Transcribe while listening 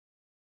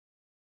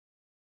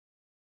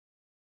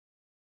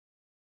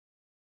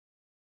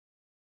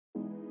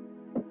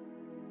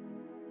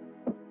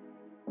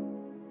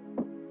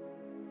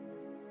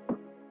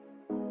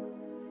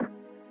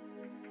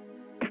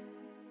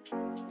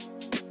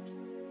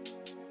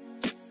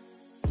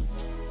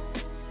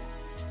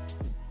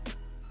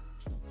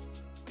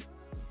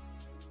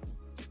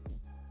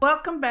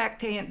Welcome back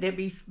to Aunt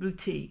Debbie's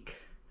Boutique.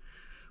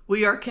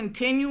 We are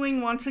continuing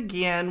once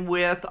again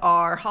with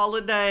our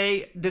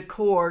holiday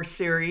decor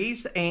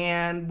series,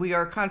 and we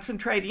are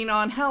concentrating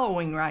on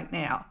Halloween right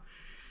now.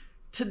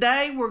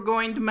 Today we're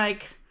going to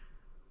make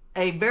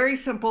a very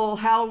simple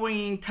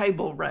Halloween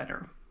table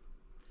runner.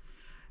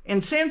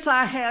 And since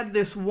I had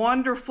this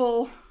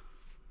wonderful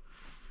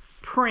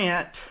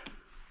print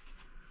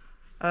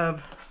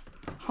of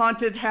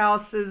haunted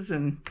houses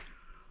and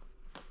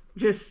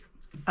just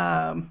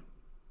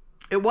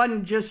it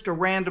wasn't just a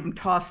random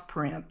toss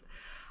print,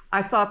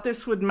 I thought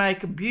this would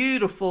make a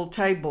beautiful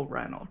table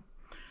runner.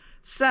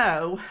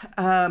 So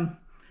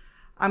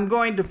I'm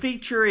going to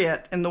feature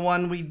it in the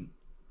one we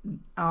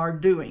are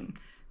doing.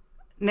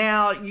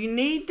 Now you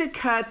need to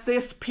cut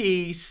this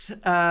piece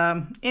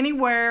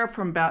anywhere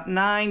from about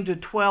 9 to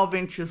 12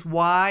 inches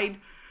wide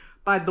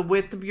by the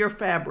width of your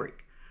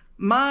fabric.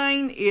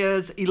 Mine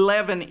is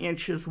 11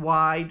 inches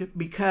wide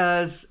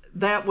because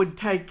that would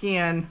take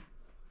in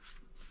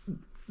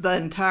the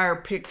entire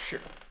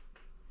picture.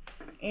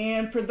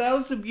 And for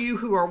those of you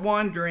who are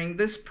wondering,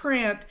 this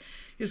print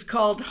is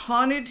called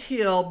Haunted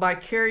Hill by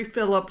Carrie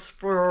Phillips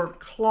for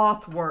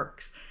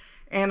Clothworks.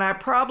 And I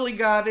probably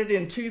got it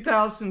in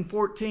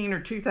 2014 or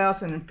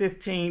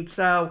 2015,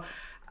 so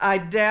I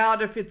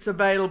doubt if it's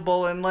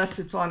available unless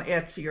it's on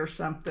Etsy or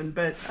something,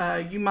 but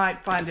you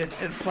might find it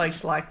at a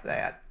place like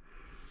that.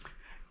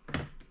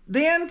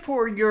 Then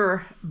for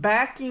your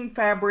backing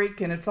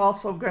fabric, and it's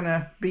also going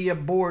to be a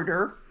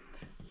border,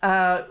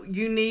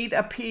 you need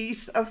a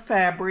piece of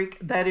fabric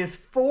that is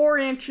 4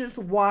 inches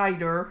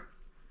wider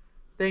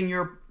than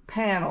your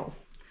panel.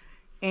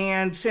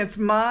 And since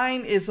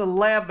mine is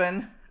 8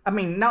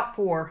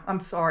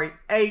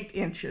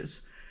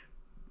 inches,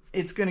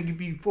 it's going to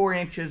give you 4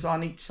 inches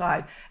on each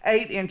side,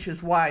 8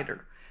 inches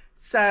wider.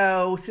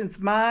 So since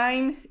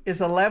mine is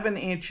 11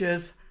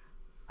 inches,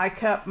 I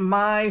cut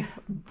my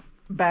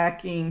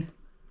backing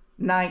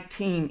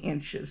 19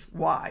 inches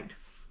wide.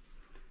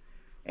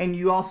 And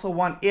you also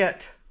want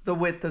it the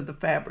width of the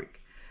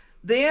fabric.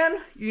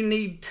 Then you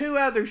need 2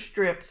 other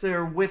strips that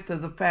are width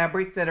of the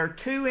fabric that are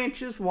 2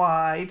 inches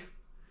wide,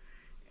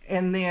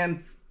 and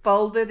then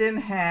folded in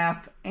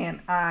half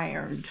and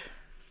ironed.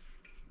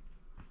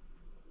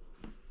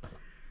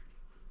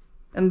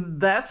 And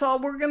that's all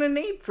we're going to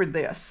need for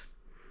this.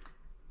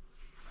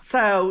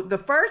 So the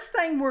first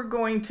thing we're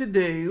going to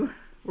do,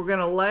 we're going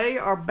to lay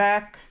our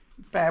back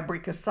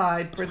fabric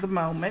aside for the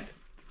moment.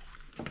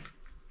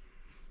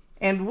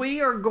 And we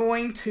are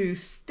going to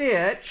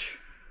stitch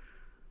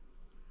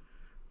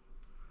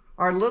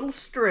our little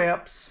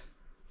strips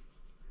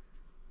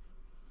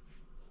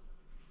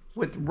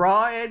with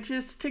raw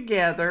edges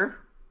together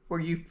where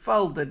you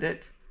folded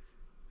it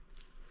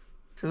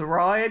to the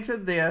raw edge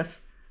of this.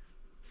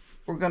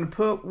 We're going to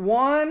put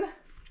one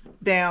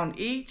down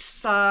each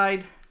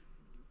side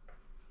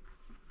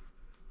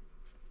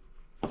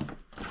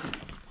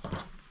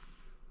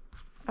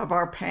of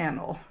our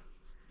panel.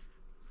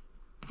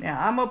 Now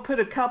I'm going to put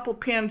a couple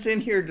pins in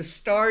here to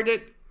start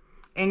it,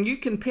 and you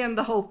can pin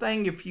the whole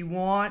thing if you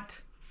want,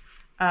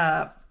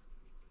 but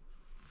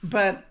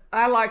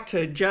I like to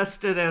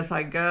adjust it as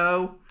I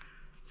go.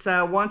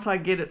 So once I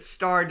get it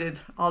started,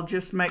 I'll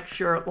just make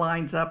sure it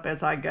lines up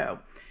as I go.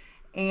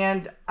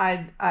 And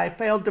I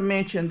failed to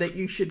mention that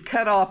you should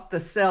cut off the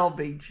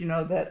selvage, you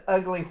know, that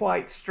ugly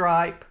white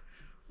stripe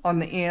on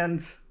the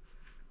ends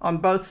on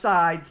both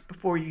sides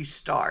before you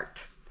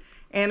start.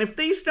 And if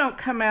these don't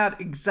come out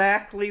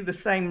exactly the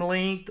same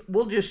length,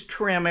 we'll just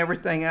trim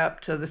everything up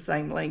to the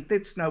same length.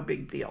 It's no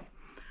big deal.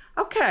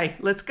 Okay,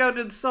 let's go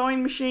to the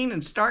sewing machine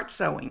and start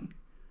sewing.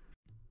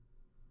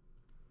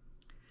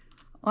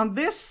 On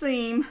this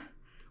seam,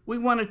 we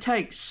want to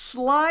take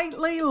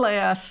slightly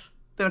less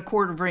than a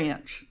 1/4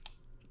 inch,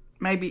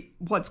 maybe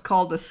what's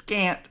called a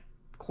scant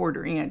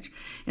 1/4 inch.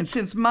 And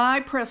since my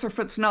presser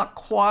foot's not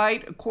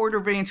quite a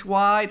 1/4 inch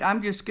wide,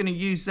 I'm just going to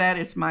use that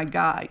as my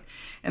guide.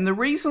 And the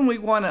reason we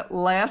want it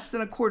less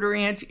than a 1/4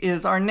 inch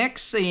is our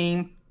next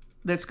seam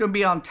that's going to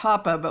be on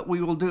top of it, we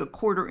will do a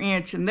 1/4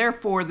 inch, and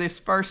therefore this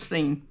first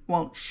seam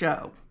won't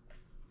show.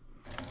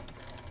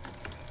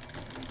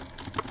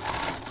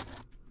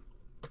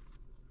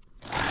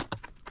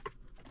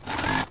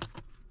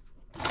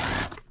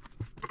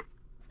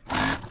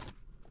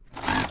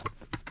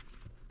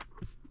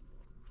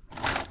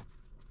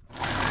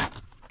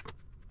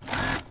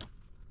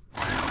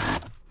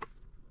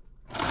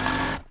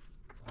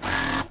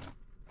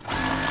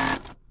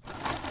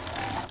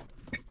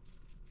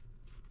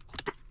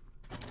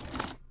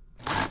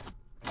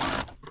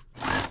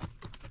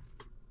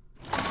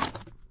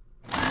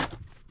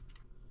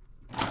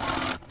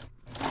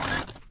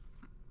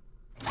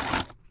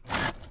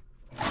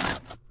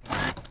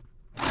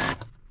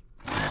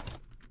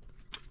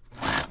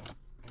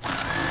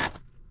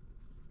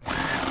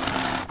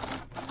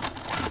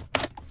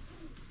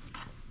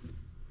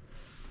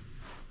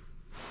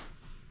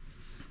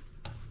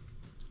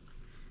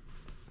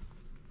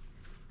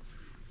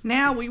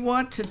 Now we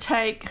want to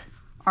take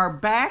our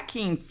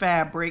backing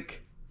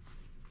fabric,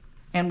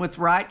 and with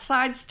right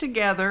sides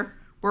together,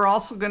 we're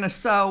also going to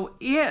sew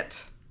it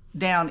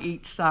down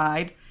each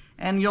side,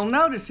 and you'll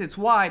notice it's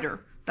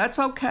wider. That's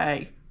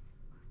okay.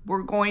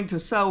 We're going to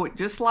sew it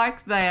just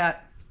like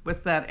that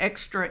with that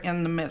extra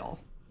in the middle.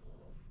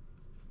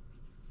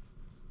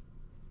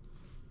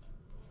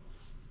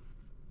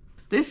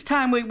 This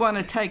time we want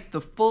to take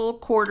the full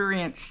 1/4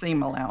 inch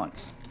seam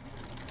allowance.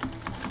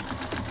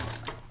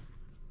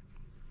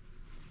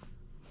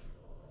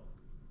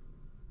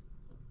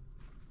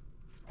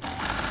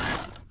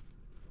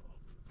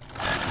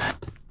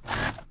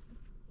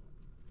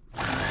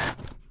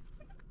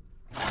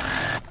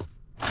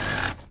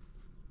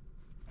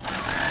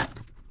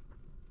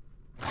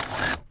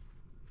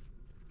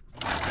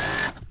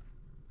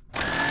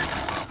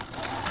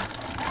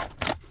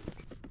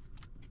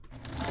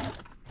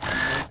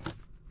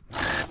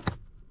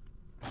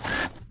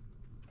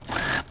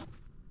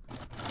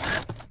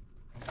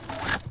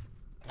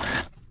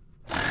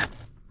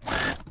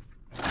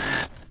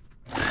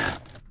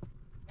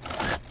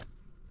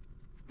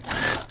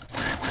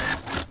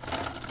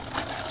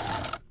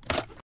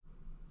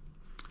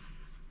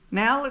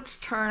 Now let's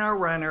turn our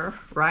runner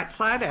right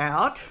side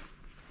out.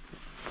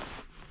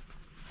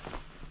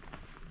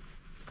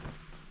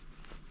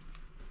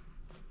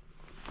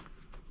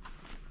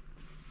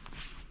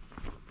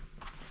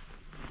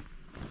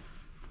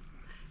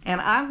 And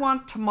I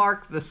want to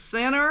mark the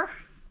center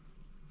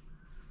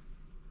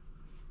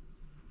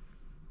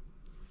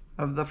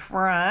of the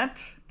front,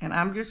 and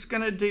I'm just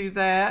going to do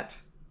that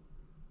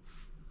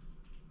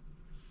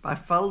by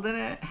folding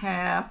it in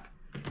half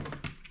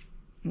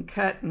and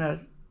cutting a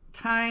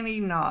tiny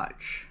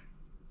notch.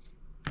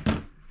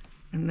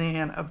 And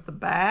then of the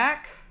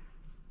back,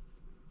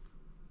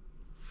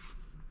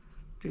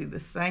 do the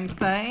same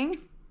thing.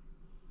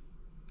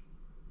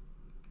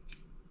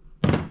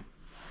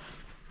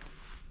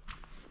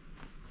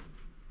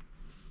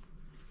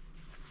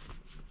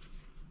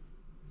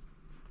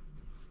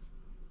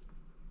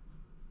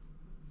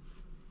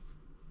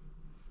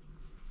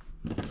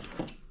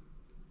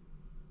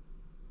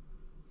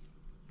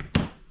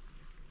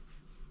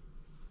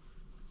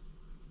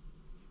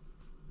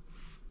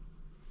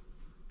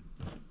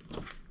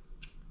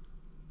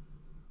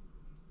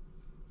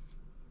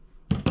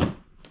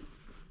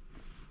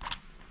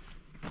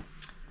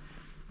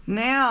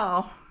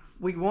 Now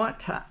we want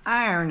to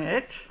iron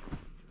it,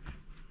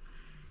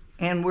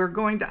 and we're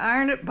going to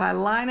iron it by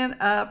lining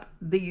up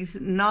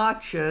these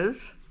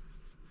notches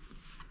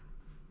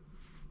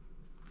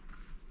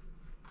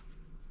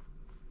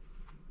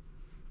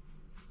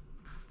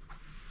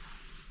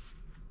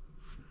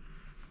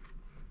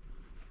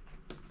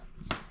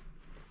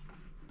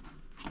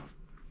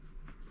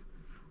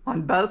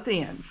on both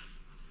ends.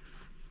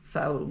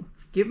 So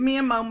give me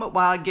a moment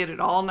while I get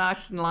it all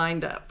nice and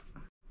lined up.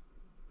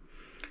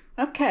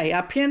 Okay,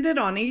 I pinned it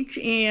on each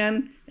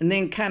end and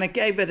then kind of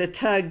gave it a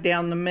tug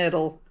down the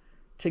middle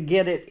to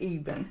get it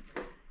even.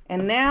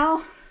 And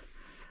now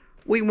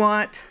we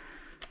want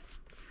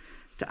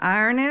to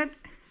iron it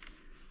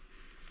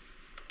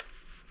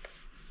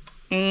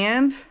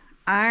and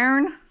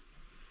iron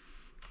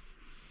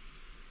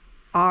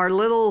our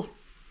little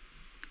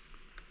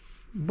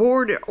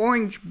border,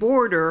 orange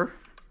border,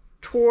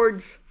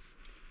 towards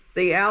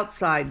the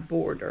outside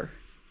border.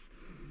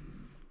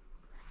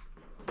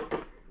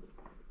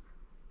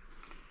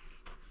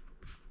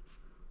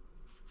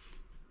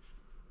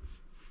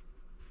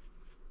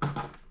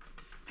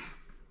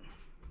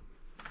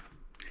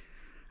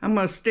 I'm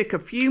going to stick a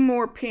few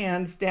more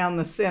pins down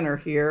the center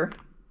here.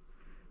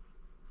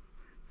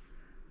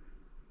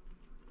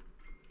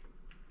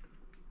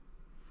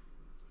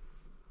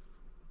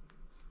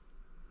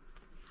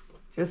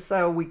 Just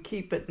so we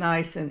keep it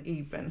nice and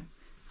even.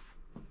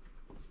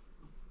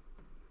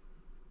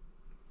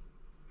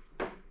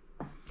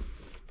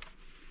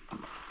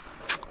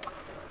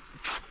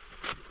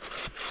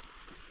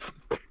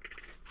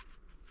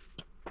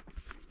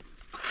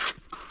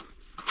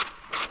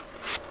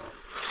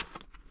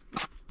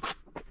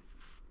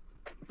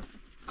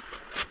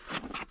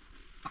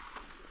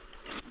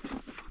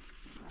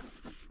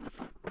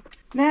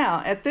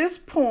 Now, at this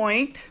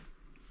point,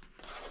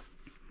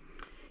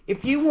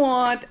 if you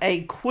want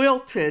a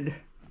quilted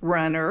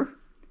runner,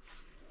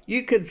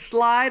 you could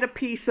slide a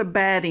piece of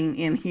batting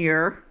in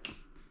here.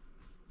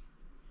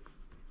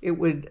 It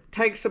would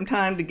take some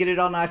time to get it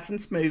all nice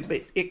and smooth,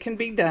 but it can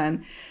be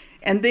done.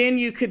 And then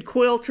you could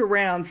quilt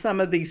around some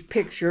of these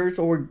pictures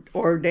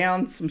or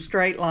down some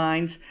straight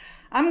lines.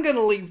 I'm going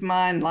to leave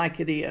mine like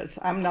it is.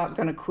 I'm not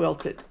going to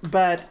quilt it,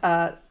 but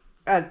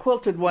a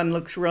quilted one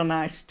looks real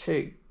nice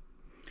too.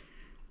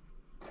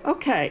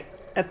 Okay,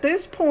 at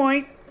this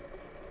point,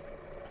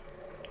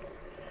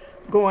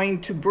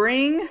 going to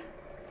bring,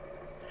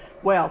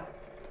 well,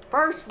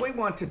 first we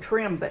want to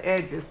trim the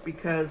edges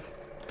because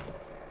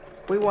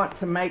we want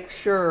to make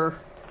sure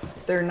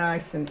they're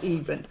nice and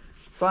even.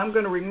 So I'm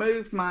going to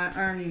remove my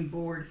ironing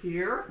board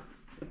here.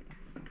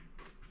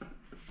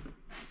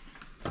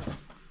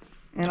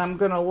 And I'm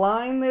going to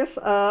line this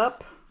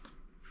up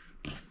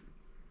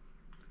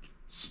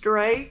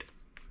straight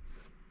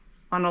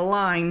on a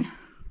line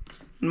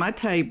my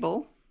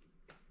table,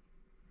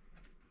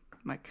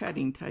 my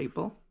cutting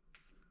table.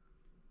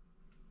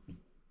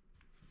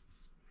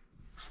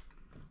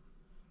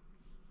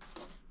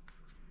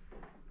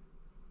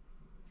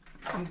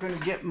 I'm going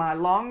to get my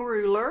long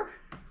ruler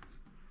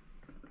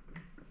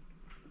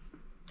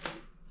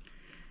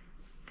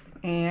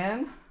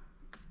and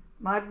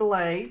my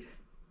blade,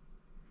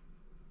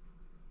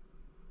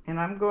 and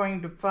I'm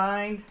going to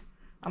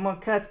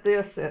cut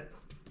this at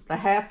the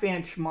 1/2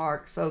 inch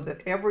mark so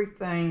that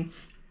everything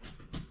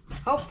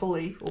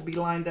hopefully will be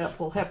lined up.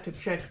 We'll have to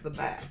check the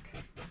back.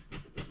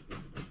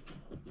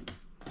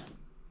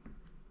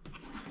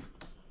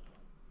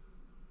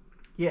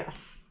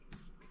 Yes.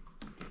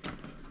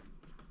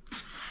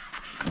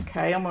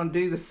 Okay, I'm going to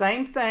do the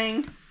same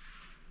thing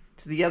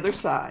to the other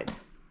side.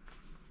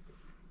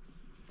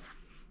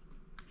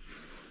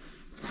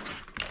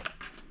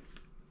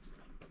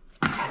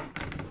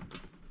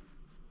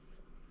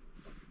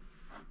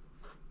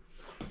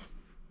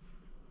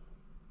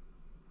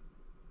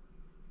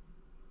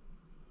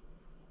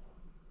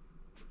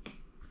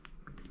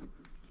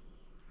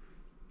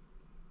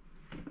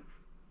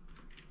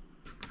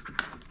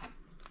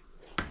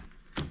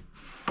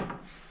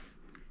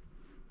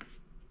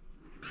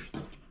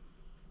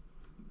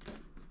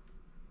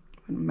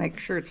 Make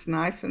sure it's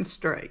nice and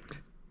straight.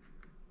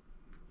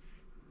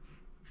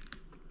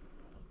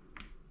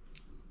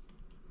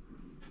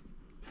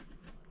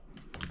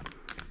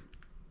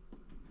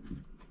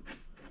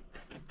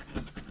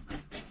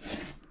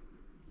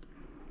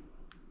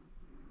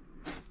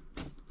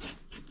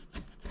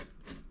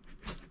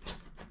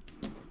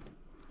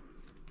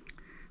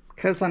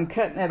 Because I'm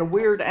cutting at a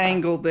weird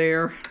angle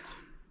there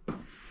to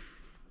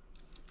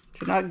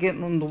not get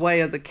in the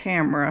way of the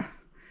camera,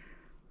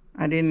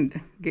 I didn't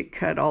get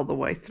cut all the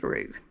way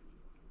through.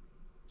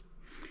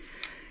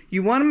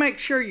 You want to make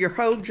sure you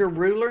hold your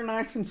ruler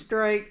nice and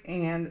straight,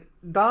 and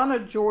Donna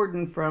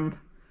Jordan from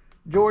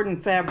Jordan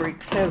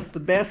Fabrics has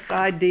the best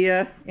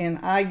idea, and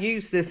I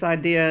use this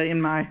idea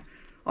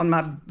on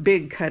my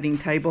big cutting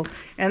table,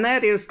 and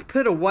that is to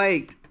put a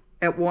weight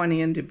at one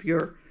end of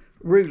your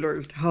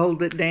ruler to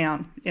hold it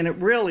down, and it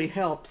really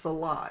helps a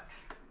lot.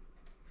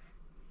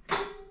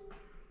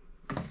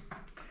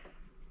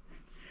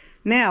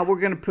 Now we're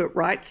going to put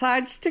right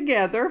sides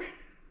together.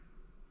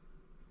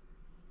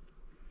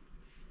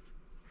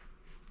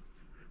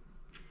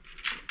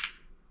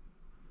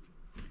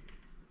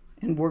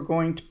 And we're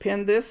going to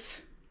pin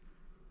this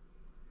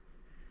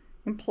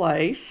in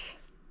place.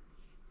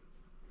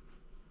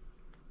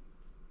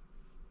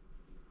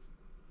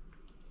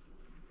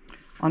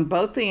 On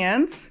both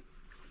ends.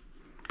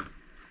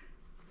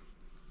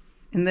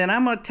 And then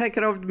I'm going to take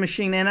it over to the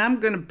machine, and I'm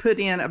going to put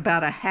in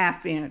about a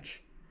 1/2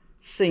 inch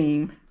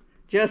seam,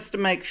 just to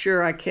make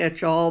sure I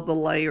catch all the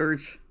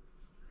layers.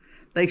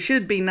 They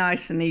should be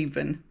nice and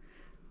even,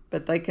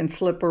 but they can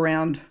slip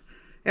around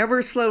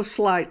ever so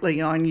slightly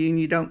on you and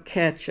you don't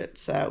catch it.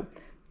 So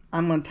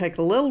I'm going to take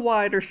a little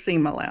wider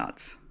seam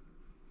allowance.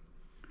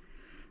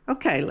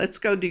 Okay, let's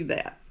go do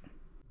that.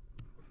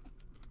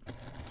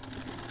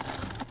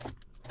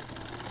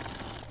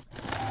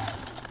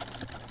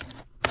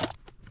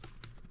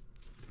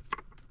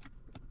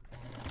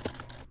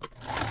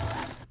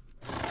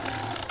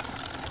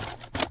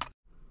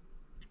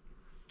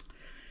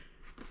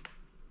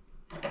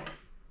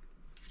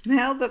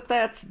 Now that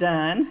that's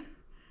done,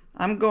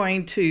 I'm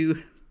going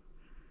to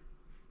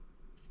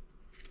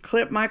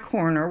clip my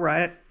corner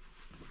right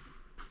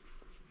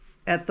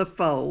at the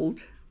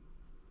fold.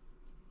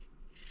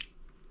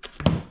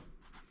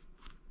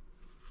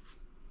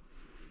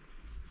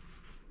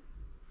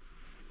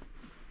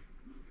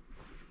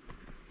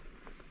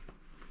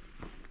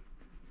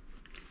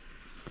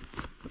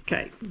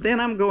 Okay, then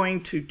I'm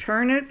going to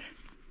turn it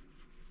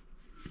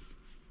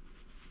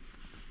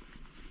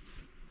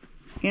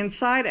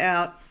inside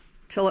out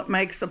till it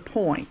makes a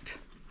point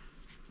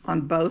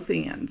on both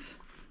ends.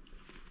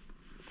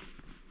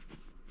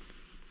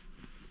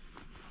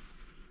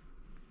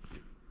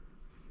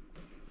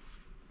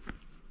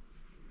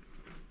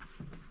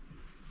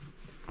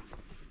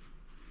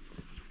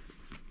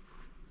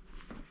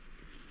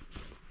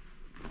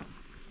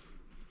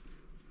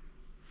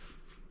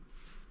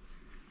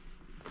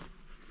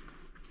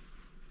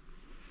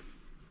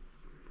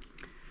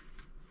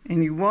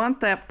 And you want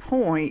that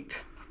point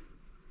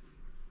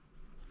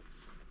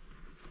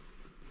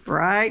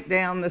right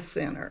down the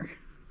center.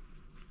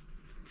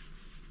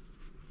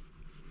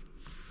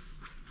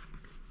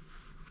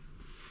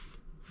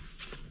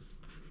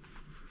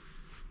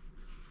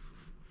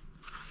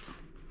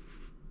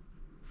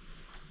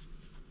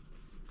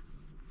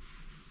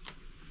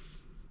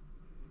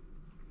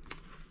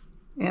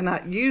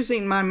 And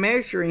using my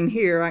measuring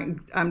here,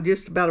 I'm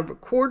just about a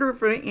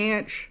 1/4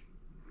 inch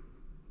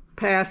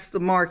past the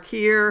mark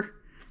here,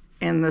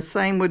 and the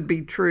same would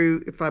be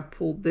true if I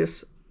pulled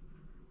this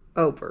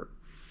over.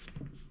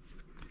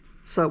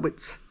 So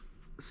it's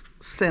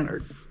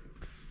centered.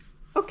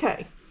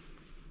 Okay.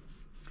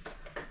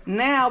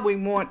 Now we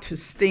want to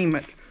steam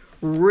it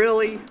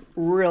really,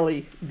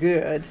 really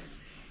good.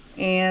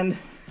 And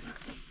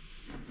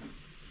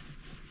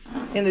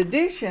In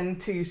addition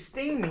to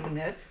steaming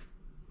it,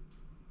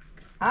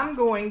 I'm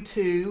going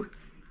to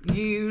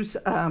use,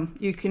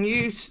 you can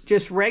use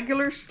just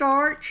regular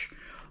starch,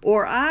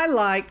 or I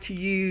like to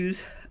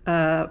use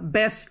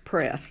Best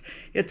Press.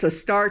 It's a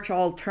starch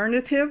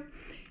alternative,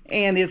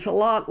 and it's a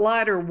lot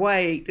lighter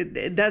weight.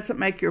 It doesn't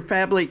make your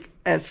fabric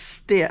as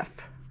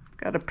stiff.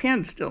 Got a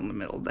pin still in the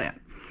middle of that.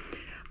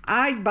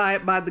 I buy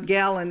it by the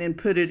gallon and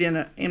put it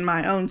in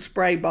my own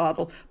spray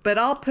bottle, but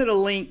I'll put a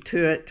link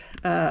to it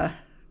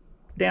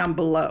down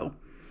below.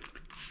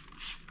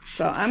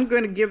 So I'm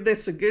going to give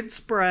this a good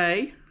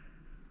spray.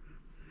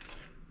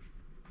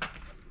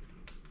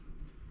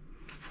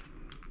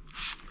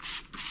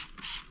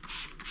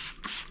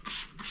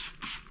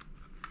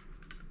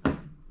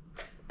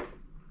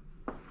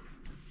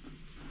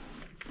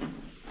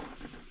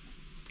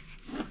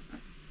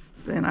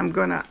 Then I'm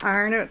going to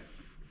iron it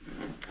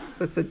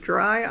with a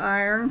dry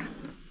iron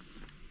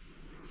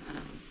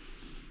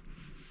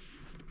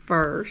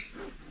first.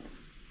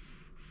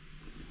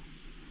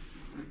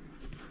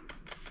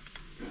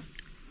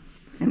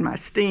 And my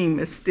steam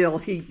is still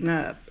heating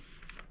up.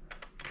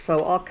 So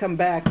I'll come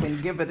back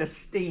and give it a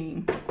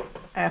steam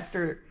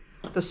after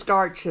the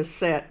starch is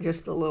set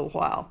just a little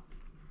while.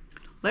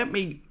 Let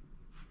me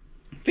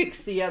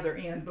fix the other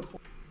end before.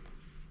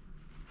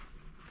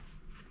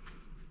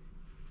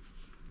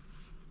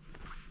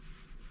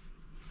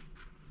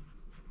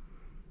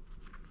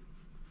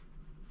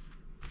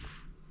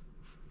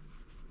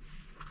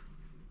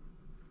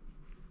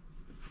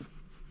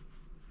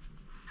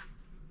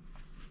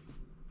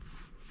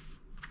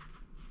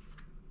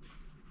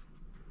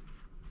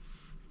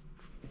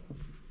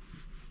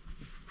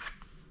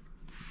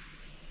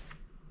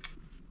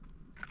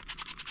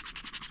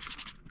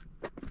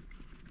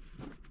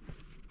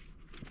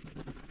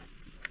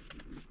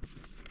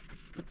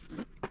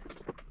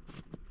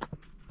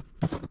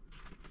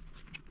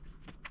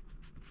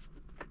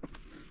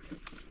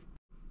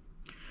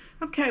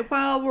 Okay,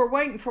 while we're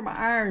waiting for my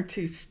iron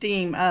to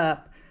steam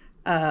up,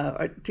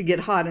 to get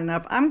hot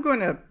enough, I'm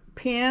going to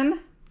pin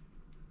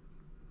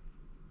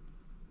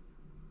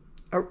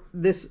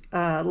this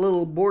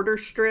little border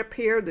strip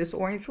here, this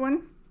orange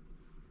one.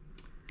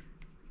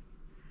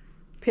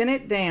 Pin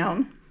it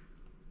down.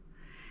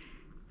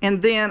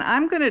 And then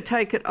I'm going to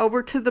take it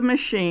over to the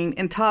machine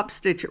and top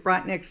stitch it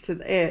right next to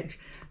the edge.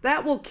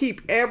 That will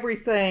keep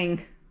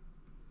everything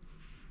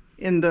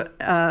in the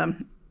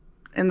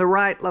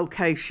right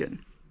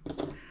location,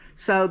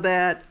 so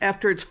that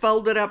after it's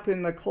folded up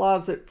in the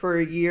closet for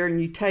a year and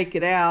you take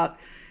it out,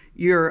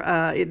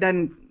 it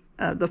doesn't,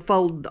 the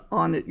fold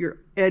on it, your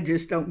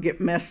edges don't get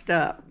messed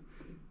up.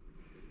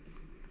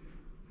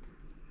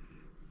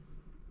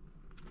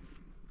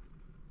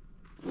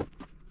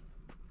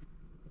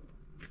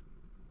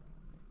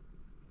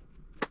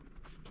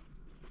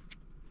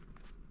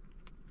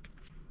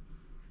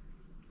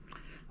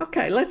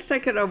 Okay, let's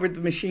take it over to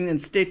the machine and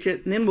stitch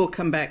it, and then we'll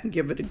come back and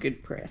give it a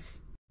good press.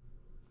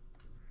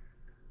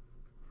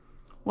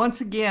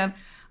 Once again,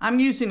 I'm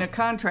using a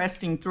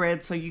contrasting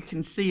thread so you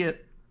can see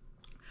it.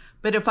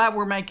 But if I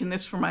were making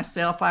this for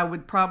myself, I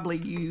would probably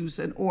use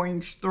an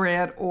orange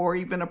thread or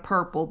even a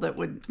purple that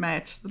would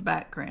match the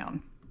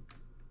background.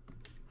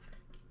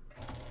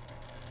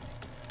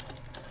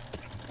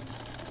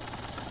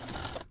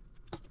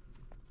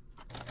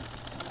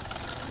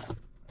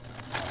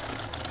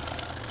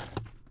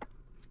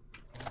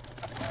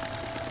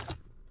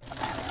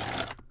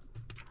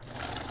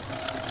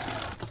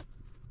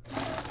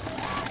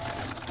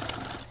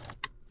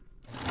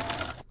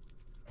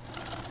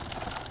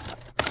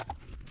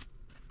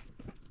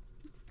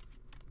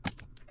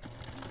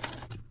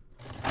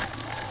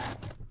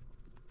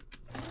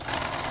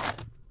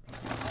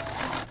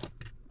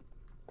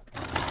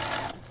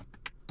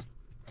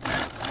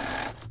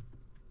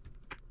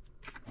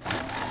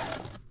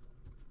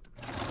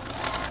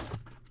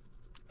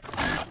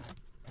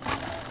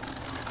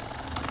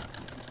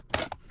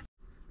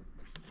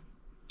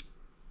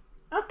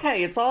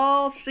 Okay, it's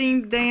all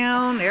seamed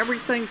down.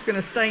 Everything's going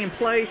to stay in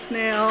place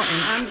now,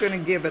 and I'm going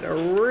to give it a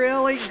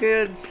really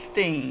good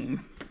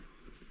steam.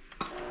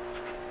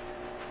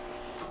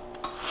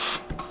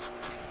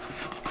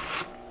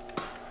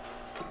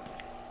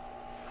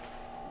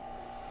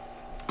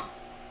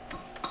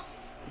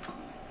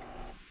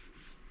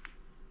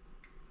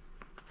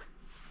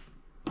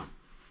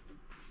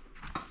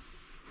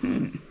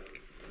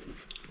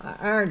 My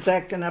iron's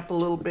acting up a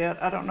little bit.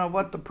 I don't know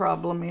what the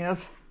problem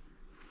is.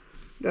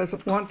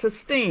 Doesn't want to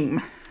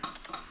steam.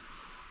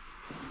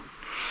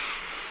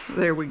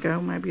 There we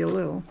go, maybe a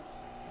little.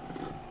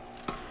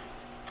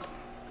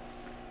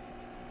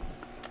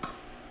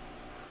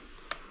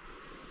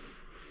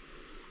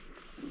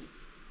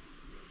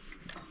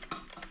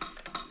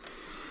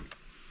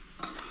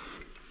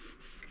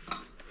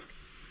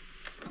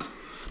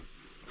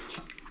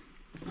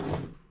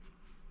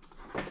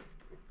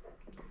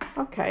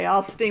 Okay,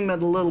 I'll steam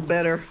it a little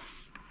better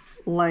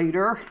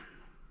later.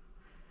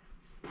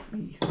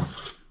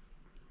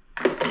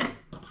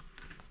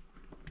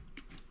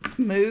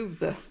 Move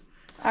the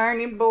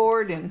ironing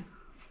board and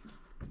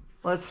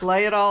let's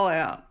lay it all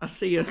out. I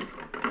see a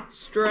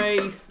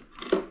stray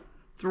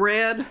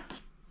thread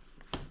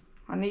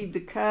I need to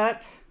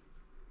cut.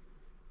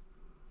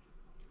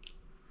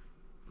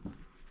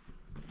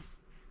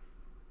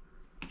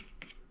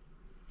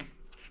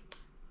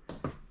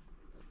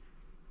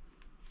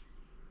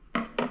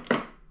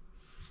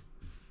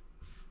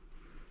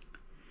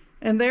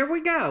 And there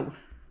we go.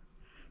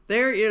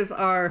 There is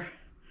our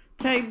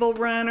table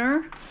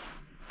runner.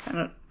 Kind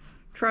of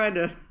try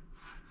to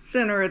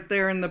center it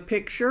there in the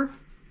picture.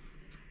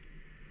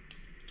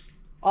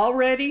 All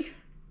ready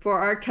for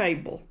our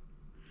table.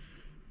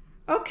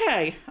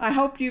 Okay, I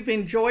hope you've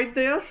enjoyed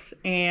this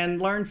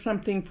and learned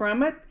something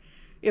from it.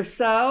 If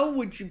so,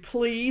 would you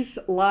please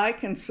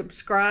like and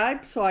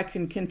subscribe so I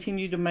can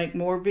continue to make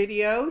more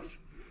videos?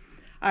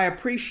 I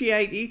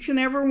appreciate each and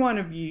every one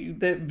of you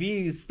that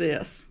views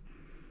this.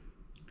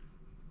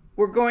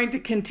 We're going to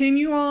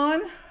continue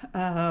on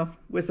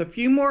with a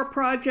few more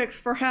projects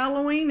for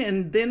Halloween,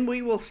 and then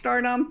we will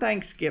start on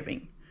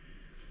Thanksgiving.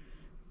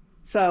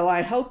 So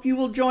I hope you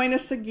will join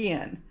us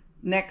again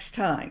next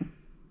time.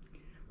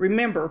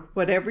 Remember,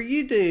 whatever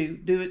you do,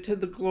 do it to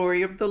the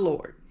glory of the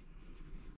Lord.